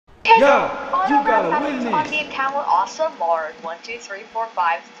you gotta win on this. the account with Awesome Lord. 1, 2, 3, 4,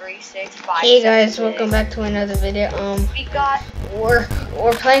 5, 3, 6, 5. Hey 7, guys, welcome back to another video. We got we're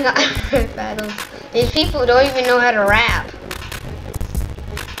playing battles. These people don't even know how to rap. we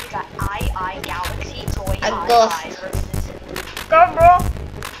got I Galaxy Toy A High ghost. versus Go, bro.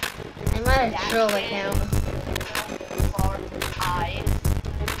 I'm on a troll account. Bard I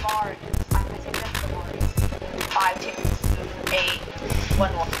Bard. I think that's the word. 5, 2, 8,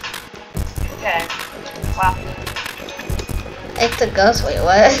 1, 1. Okay. Wow. It's a ghost. Wait,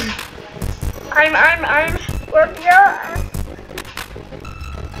 what? I'm working out.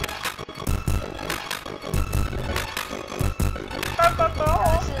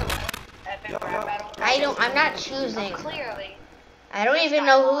 I'm not choosing. Clearly. I don't even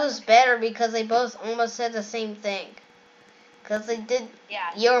know who's better because they both almost said the same thing. Because they did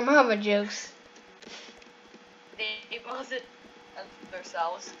your mama jokes. They both did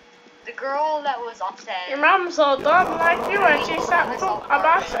themselves. The girl that was upset. Your mom's all dumb like you and she sat a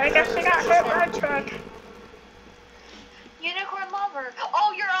bus. I guess she got hit by a truck. Unicorn lover.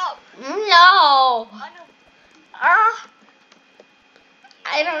 Oh, you're up. No. I know.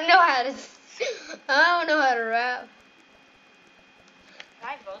 I don't know how to. I don't know how to rap. Can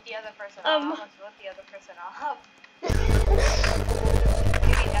I vote the other person off? Let's vote the other person off. Maybe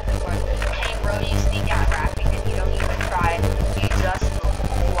that's the part. Hey, bro, you sneak out rapping and you don't even try. You just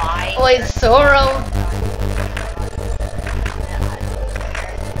lie. Wait, Zoro.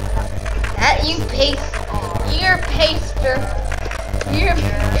 That you paste. You're a paster. You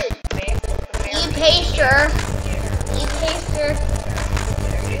paster. You paster.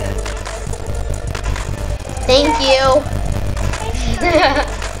 Thank you. What the heck?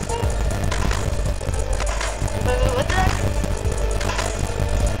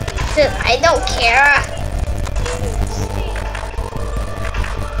 Said, I don't care.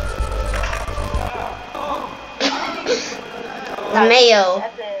 Mayo.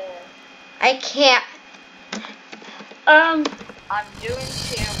 I can't. I'm doing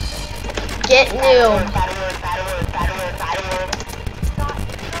two. Get new.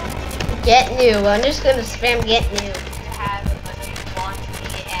 Get new. I'm just gonna spam get new. You have a new launch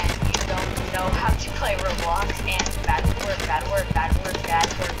me and you don't know how to play Roblox and bad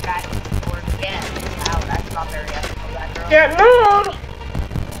word again. Wow, that's not very ethical, that girl. Get moved.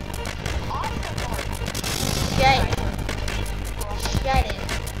 Awesome word. Shut it. Shut it.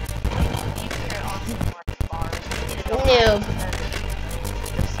 Noob.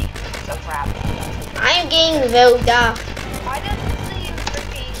 So crap. I'm getting voted off. Why does the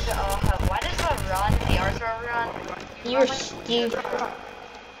freaking why does the run, the Arthur run? You're stupid.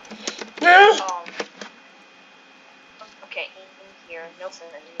 Okay, in here, Nilsson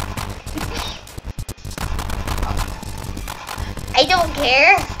and I don't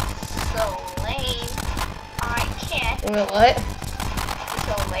care. so lame. I can't. Wait, what?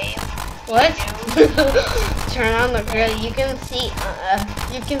 So lame. What? Turn on the grill. You can see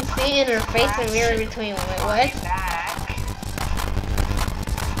in her face a mirror between. Wait, what? Back.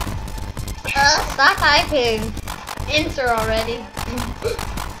 Stop typing. Answer already.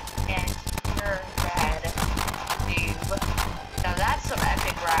 And you're bad, dude. Now that's some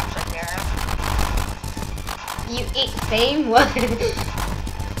epic raps right there. You eat fame? What?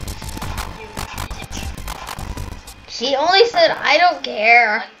 She only said I don't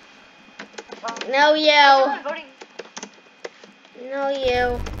care. No, you. No,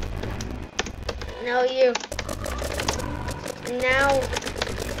 you. No, you. No.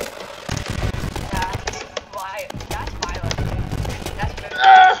 That's violent. That's very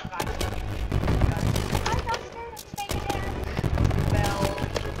violent. I'm not scared of taking it. Well,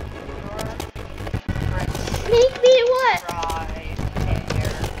 Make me what? right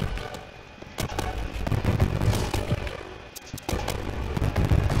there.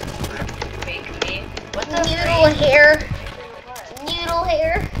 Make me. What the Noodle hair. Noodle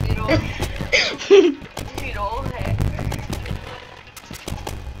hair. Noodle hair.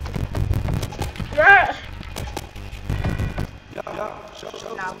 Yeah.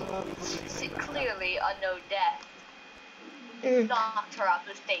 Now, clearly a no death knocked her off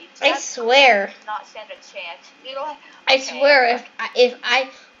the stage. I swear. Not stand a chance. Noodle. I swear if I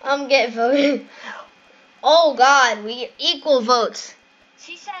get voted. Oh God, we get equal votes.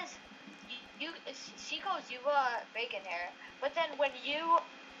 She says she calls you bacon hair, but then when you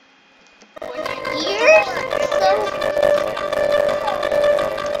You're so.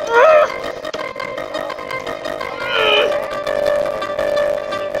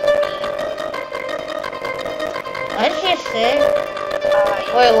 What did she say?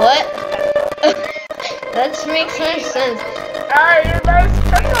 Wait, what? That makes no sense. You guys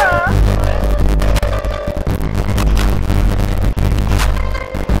come on.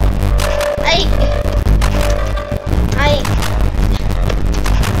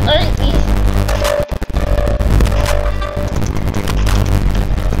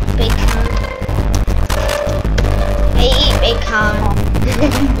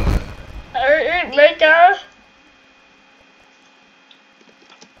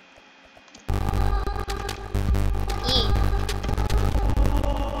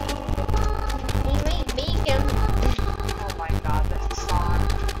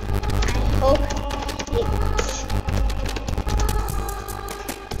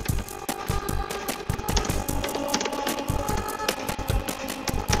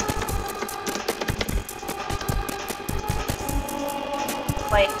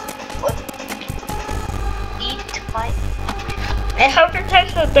 Wait, what? Eat my... I hope it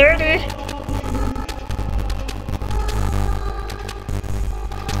tastes so dirty.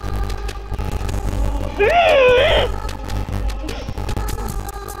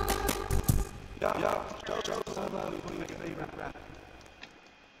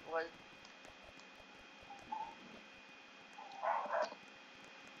 What?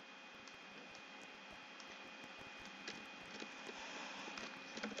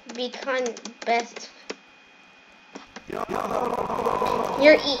 Become best.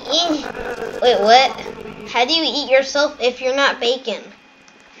 You're eating. Wait, what? How do you eat yourself if you're not bacon?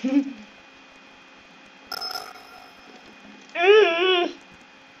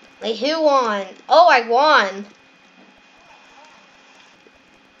 Wait, who won? Oh, I won.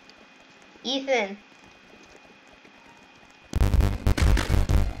 Ethan.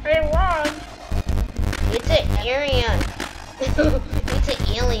 I won. It's an alien. It's an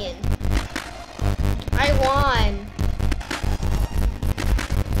alien. I won.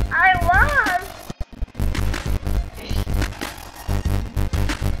 I won.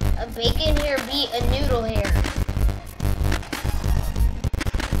 A bacon hair beat a noodle hair.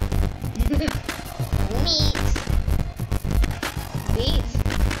 Meat. Meat.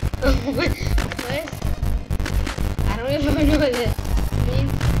 What? I don't even know what this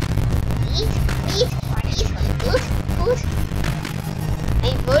means. Meat.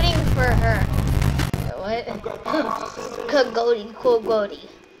 I'm voting for her. What? Kogodi.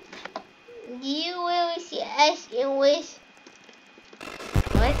 You will see us in wish.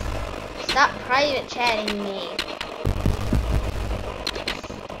 What? Stop private chatting me.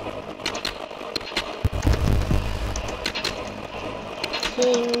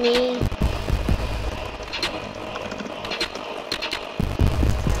 Seeing me.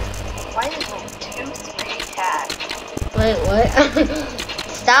 Why is there 2 3 tags? Wait, what?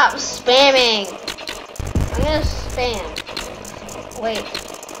 Stop spamming. I'm gonna spam. Wait,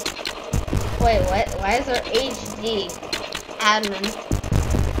 what? Why is there HD admin?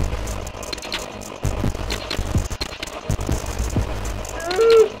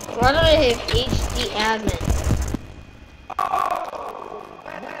 Why do I have HD admin?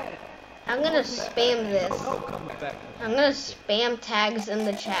 I'm gonna spam this. I'm gonna spam tags in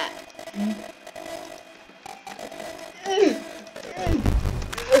the chat.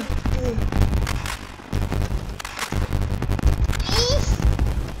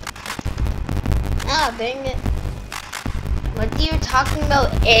 Ah, dang it. What are you talking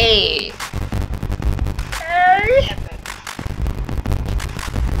about? A.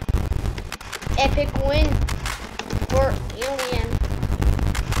 Epic win for Alien.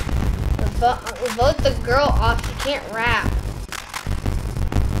 Vote the girl off. She can't rap.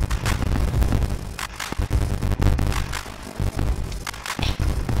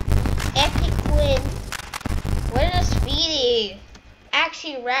 Epic win. What is Speedy?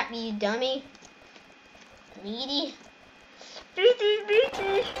 Actually rap, you dummy. Meaty.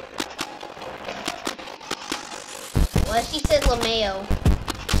 Well, she said LeMayo.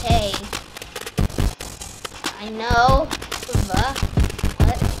 Hey. I know.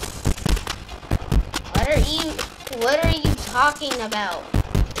 What are you talking about?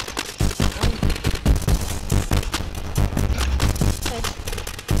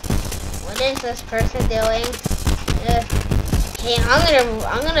 What is this person doing? Hey,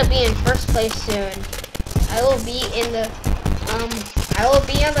 I'm gonna be in first place soon. I will be in the I will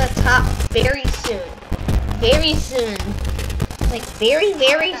be on the top very soon. Very soon. Like very,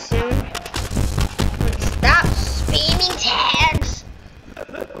 very soon. Stop spamming tags.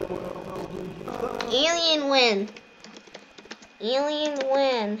 Alien win. Alien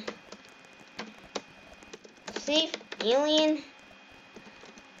win. See? Alien.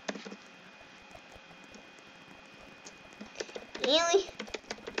 Alien.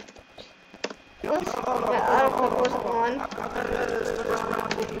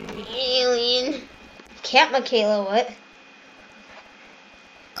 Alien. Cat Michaela, what?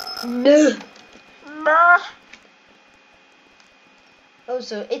 No. Oh,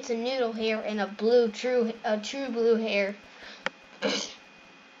 so it's a noodle hair and a true blue hair.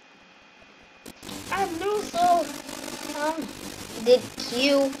 I'm Noodle. Did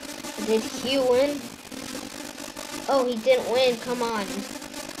Q win? Oh, he didn't win. Come on.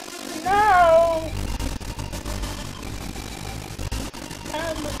 No.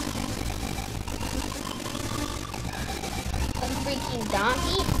 A freaking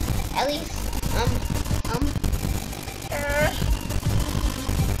donkey? At least,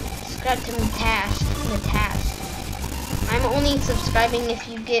 subscribe to the task. I'm only subscribing if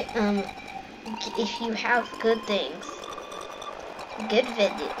you get, if you have good things. Good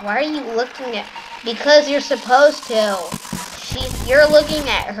video. Why are you looking at? Because you're supposed to. You're looking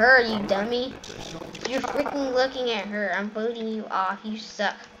at her, you dummy. You're freaking looking at her. I'm voting you off. You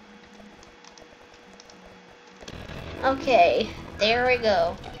suck. Okay, there we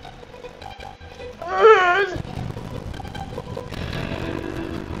go.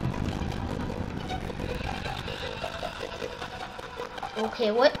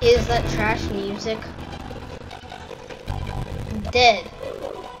 Okay, what is that trash music? Dead.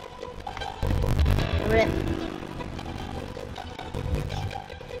 Rip.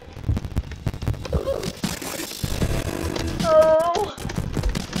 Oh.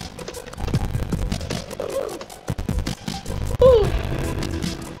 Ooh.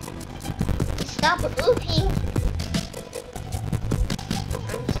 Stop moving.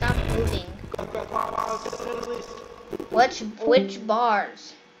 Stop moving. Which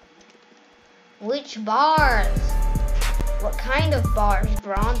bars? Which bars? What kind of bars?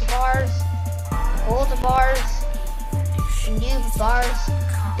 Bronze bars? Gold bars? Noob bars?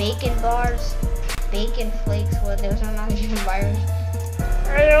 Bacon bars? Bacon flakes? Well, those are not even bars.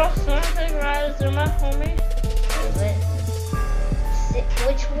 Are you something right to my homie?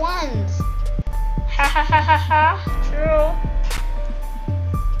 Which ones? Ha ha ha ha ha. True.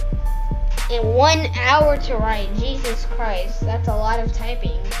 In 1 hour to write. Jesus Christ, that's a lot of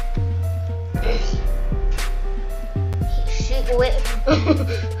typing.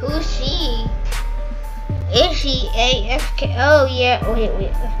 Who's she? Is she AFK? Oh yeah.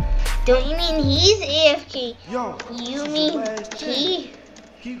 Wait. Don't you mean he's AFK? Yo, You mean he?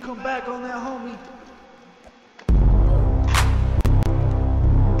 Can you come back on that, homie?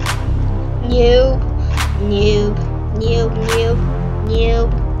 Noob.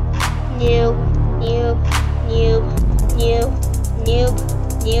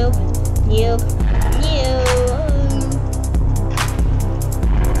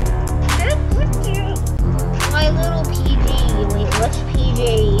 My little PG. Wait, what's PG?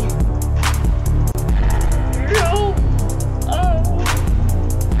 No. Oh.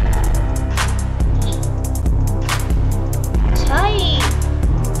 Type.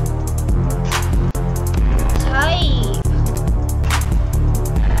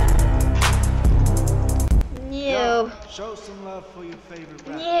 Noob. Show some love for your favorite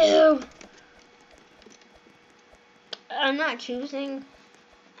rapper. Noob. I'm not choosing.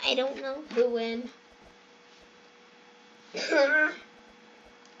 I don't know who win.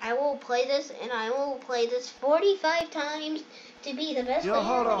 I will play this, and I will play this 45 times to be the best Yo, player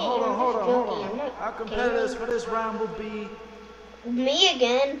hold in the on. game. I'm just joking. Our competitors for this round will be... Me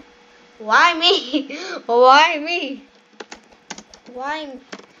again? Why me? Why me? Why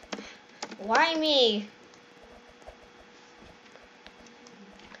me?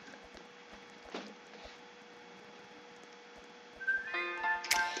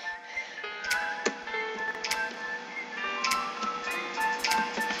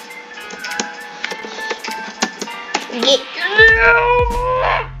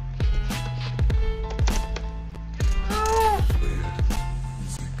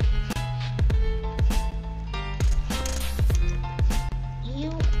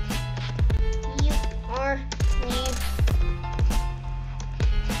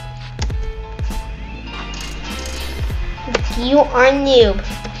 You are noob. You are noob.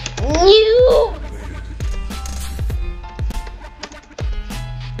 Noob.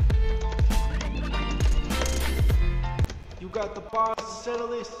 You got the bars to settle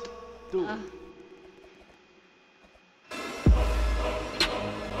this? Do it.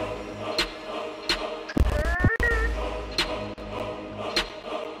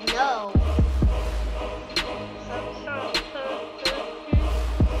 No.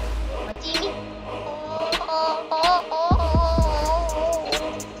 What do you mean?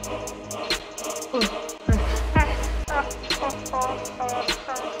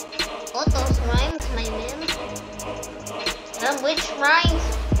 What those rhymes, my man? Which rhymes?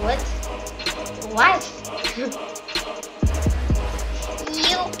 What? You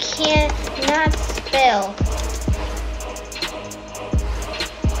cannot spell.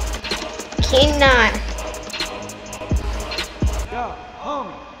 Cannot. Yo,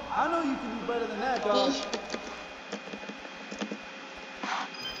 homie, I know you can do better than that, dog.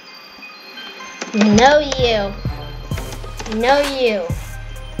 No you. No you.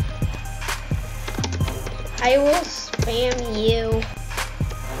 I will spam you.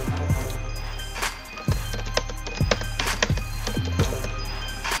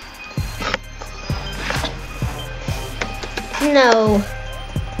 No.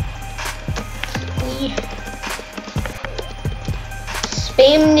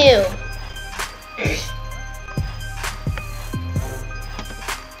 Spam new.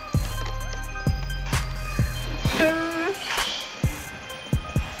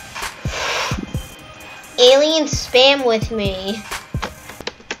 spam with me.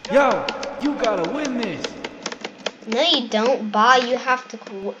 Yo, you gotta win this. No, you don't, Ba. You have to,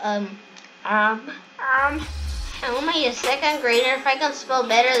 how am I a second grader if I can spell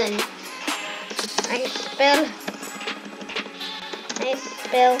better than you? I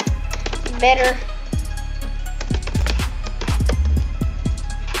spell better.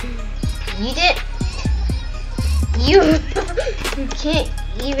 You did. You can't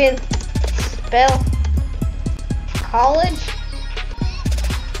even spell college.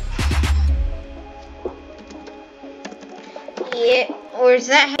 Yeah, or is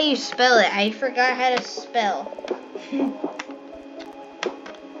that how you spell it? I forgot how to spell.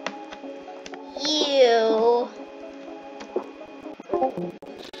 Ew.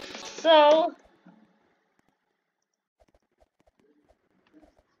 So.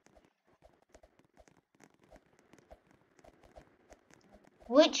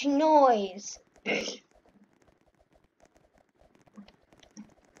 Which noise?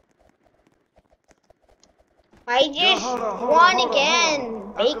 I just won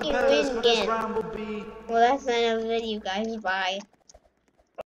again. Bacon win again. Well, that's the end of the video, guys. Bye.